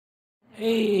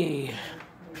Hey,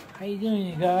 how you doing,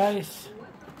 you guys?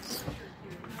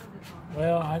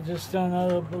 Well, I just done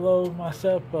upload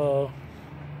myself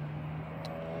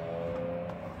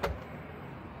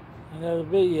another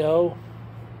video.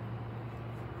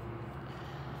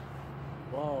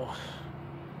 Wow.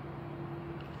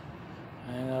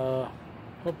 And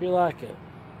hope you like it.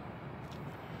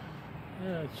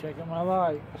 Yeah, checking my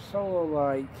light, solar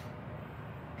light.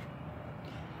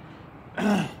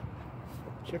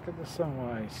 Checking the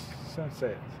sunrise,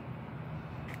 sunset.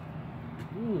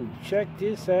 Ooh, check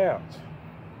this out.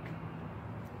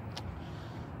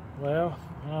 Well,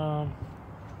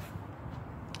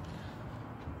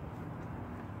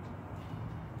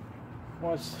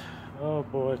 oh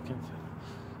boy,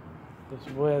 this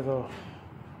weather,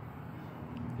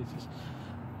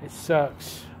 it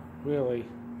sucks, really.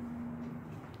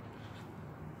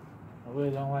 I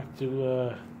really don't like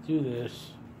to do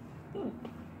this.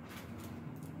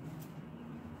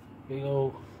 Big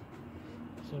old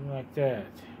something like that.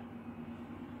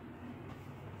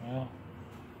 Well,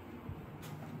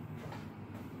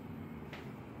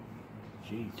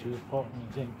 gee, 2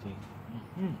 apartments empty.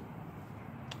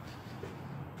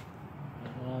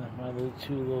 One of my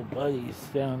two little buddies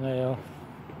down there.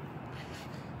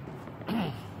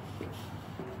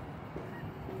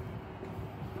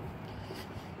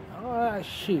 Oh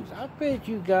shoot! I fed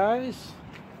you guys.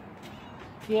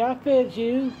 Yeah, I fed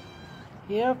you.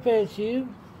 Yeah, I fed you.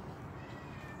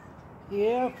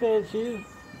 Yeah, I fed you.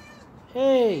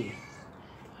 Hey,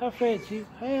 I fed you.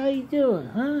 Hey, how you doing,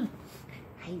 huh?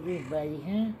 How you doing, buddy,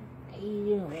 huh? How you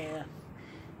doing?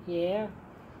 Yeah,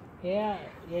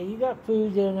 you got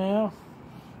food there now.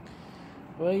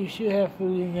 Well, you should have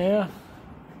food in there.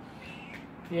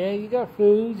 Yeah, you got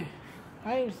food.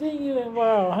 I ain't seen you in a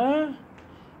while, huh?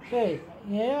 Hey,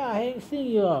 yeah, I ain't seen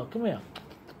you all. Come here.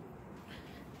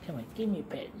 Come on, give me a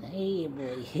pet. Hey,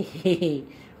 boy.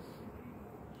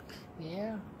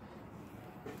 Yeah.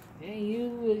 Yeah,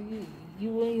 you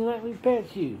wouldn't let me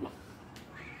pet you.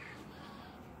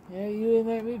 Yeah, you wouldn't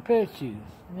let me pet you.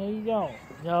 No, you don't.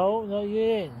 No, you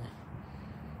didn't.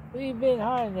 Where you been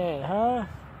hiding at, huh?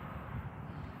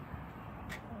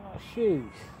 Oh,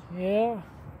 shoot. Yeah.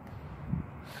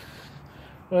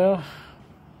 Well,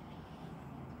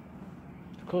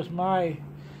 of course, my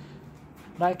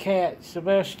cat,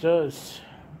 Sylvester,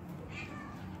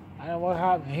 I don't know what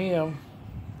happened to him.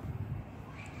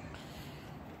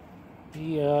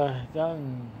 He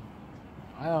done,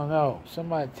 I don't know,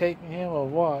 somebody taking him or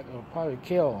what, or probably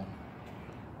kill him.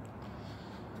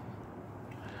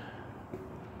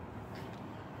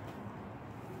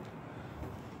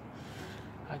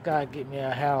 I gotta get me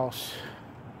a house.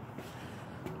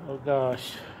 Oh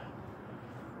gosh.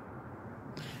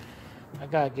 I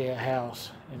gotta get a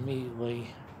house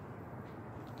immediately.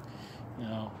 You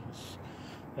know,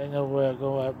 there's no way I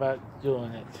go about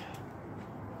doing it.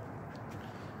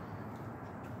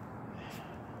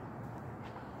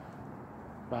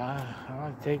 But I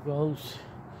like to take those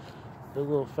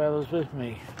little fellas with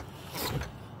me.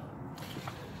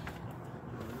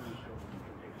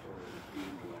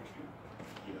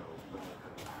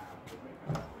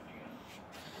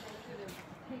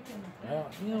 Well,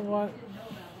 you know what?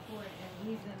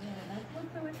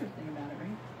 What's so interesting about it,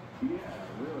 right? Yeah,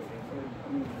 really.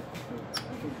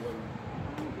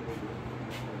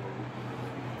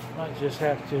 Might just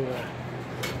have to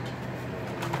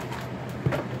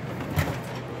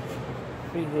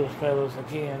feed those fellows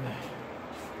again.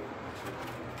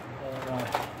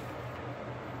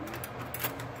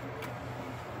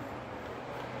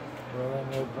 Well, let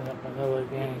me open up another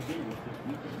game.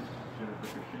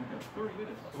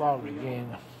 Log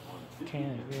again.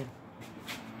 Can again.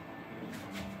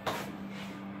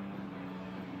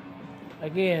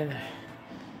 Again,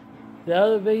 the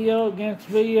other video against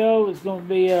video is going to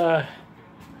be around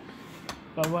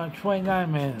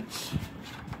 29 minutes.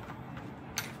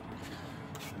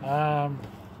 I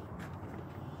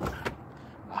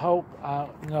hope I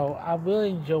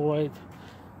really enjoyed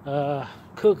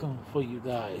cooking for you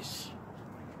guys.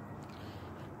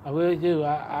 I really do.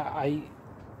 I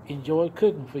enjoy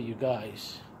cooking for you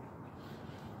guys.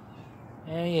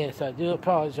 And yes, I do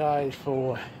apologize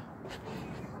for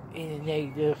any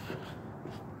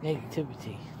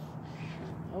negativity.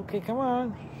 Okay, come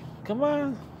on.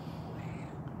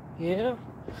 Yeah.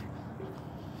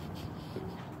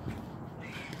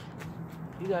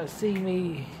 You gotta see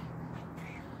me.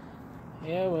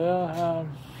 Yeah, well,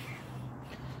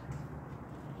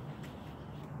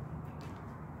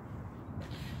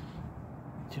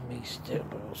 too many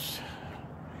staples.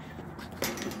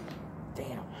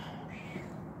 Damn.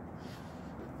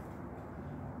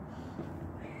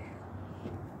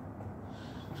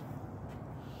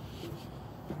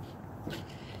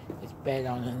 bad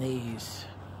on the knees.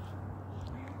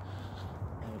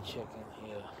 Let me check in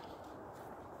here.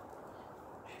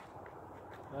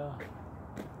 Well,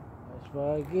 that's what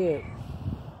I get.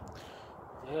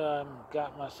 Here I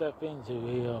got myself into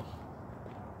here.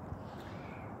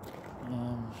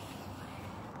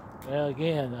 Well,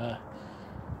 again,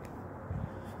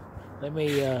 let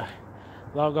me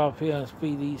log off here and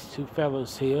feed these two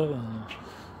fellows here, and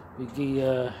we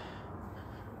can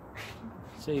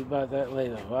see about that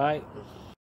later, right?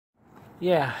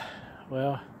 Yeah,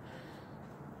 well,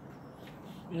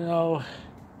 you know,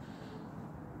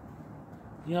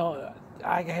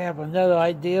 I have another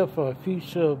idea for a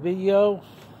future video.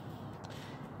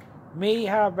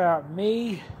 How about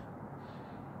me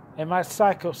and my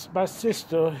psycho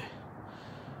sister,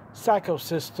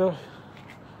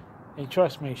 and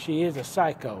trust me, she is a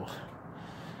psycho.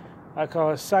 I call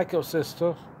her Psycho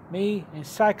Sister. Me and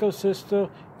Psycho Sister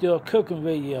do a cooking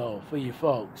video for you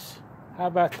folks. How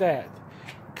about that?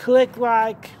 Click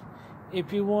like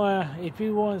if you want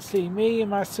to see me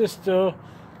and my sister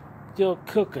do a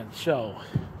cooking show.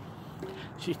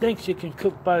 She thinks she can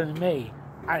cook better than me.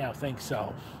 I don't think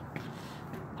so.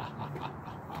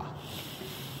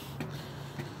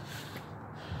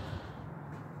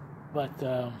 But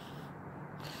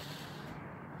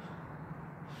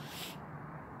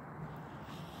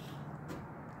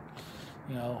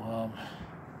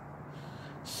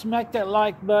smack that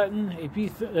like button if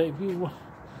you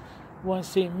want to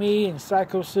see me and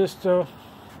Psycho Sister,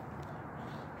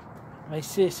 my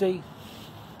sissy,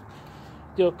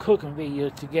 do a cooking video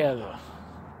together.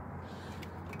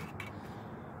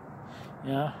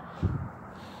 Yeah.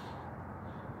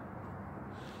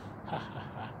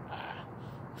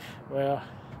 Well,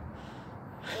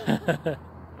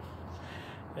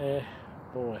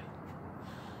 boy,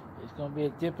 it's gonna be a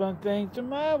different thing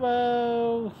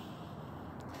tomorrow.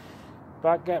 If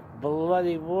I got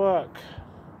bloody work.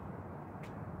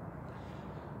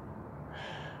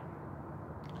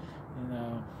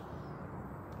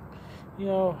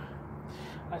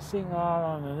 I see a lot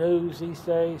on the news these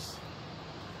days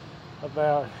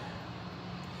about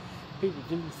people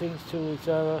doing things to each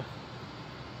other.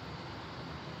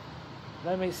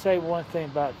 Let me say one thing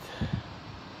about,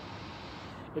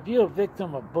 if you're a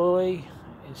victim of bullying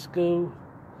in school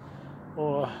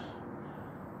or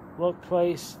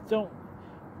workplace, don't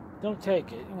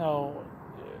take it.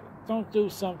 Don't do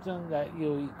something that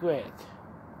you regret.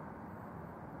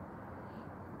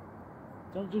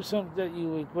 Don't do something that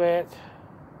you regret.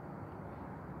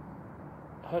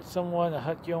 Hurt someone or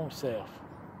hurt your own self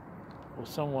or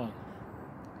someone.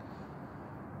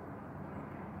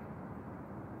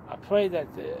 I pray that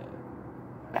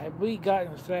have we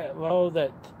gotten to that low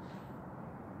that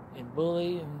in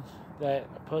bullying that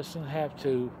a person have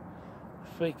to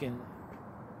freaking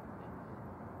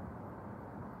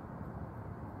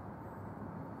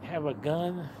have a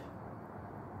gun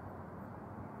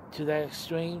to that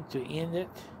extreme to end it?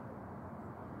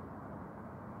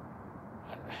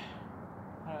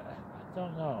 I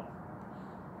don't know.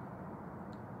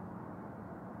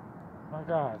 My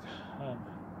God.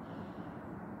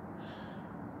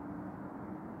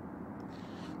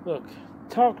 Look,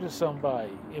 talk to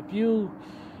somebody. If you,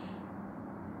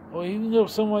 or even know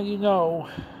someone you know,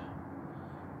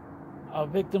 a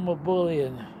victim of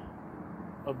bullying,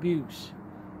 abuse,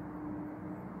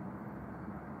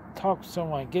 talk to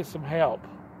someone, get some help.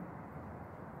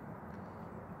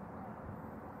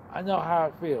 I know how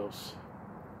it feels.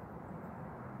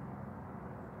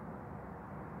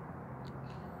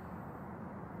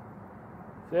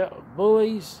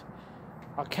 Bullies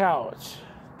are cowards.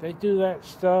 They do that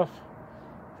stuff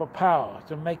for power,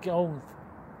 to make their own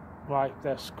life,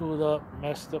 that screwed up,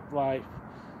 messed up life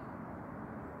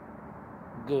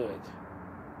good.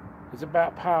 It's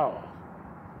about power.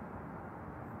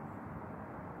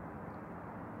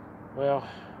 Well,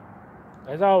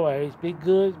 as always, be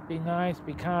good, be nice,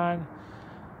 be kind.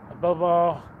 Above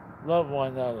all, love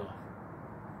one another.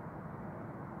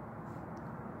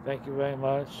 Thank you very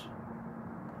much.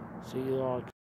 See you all.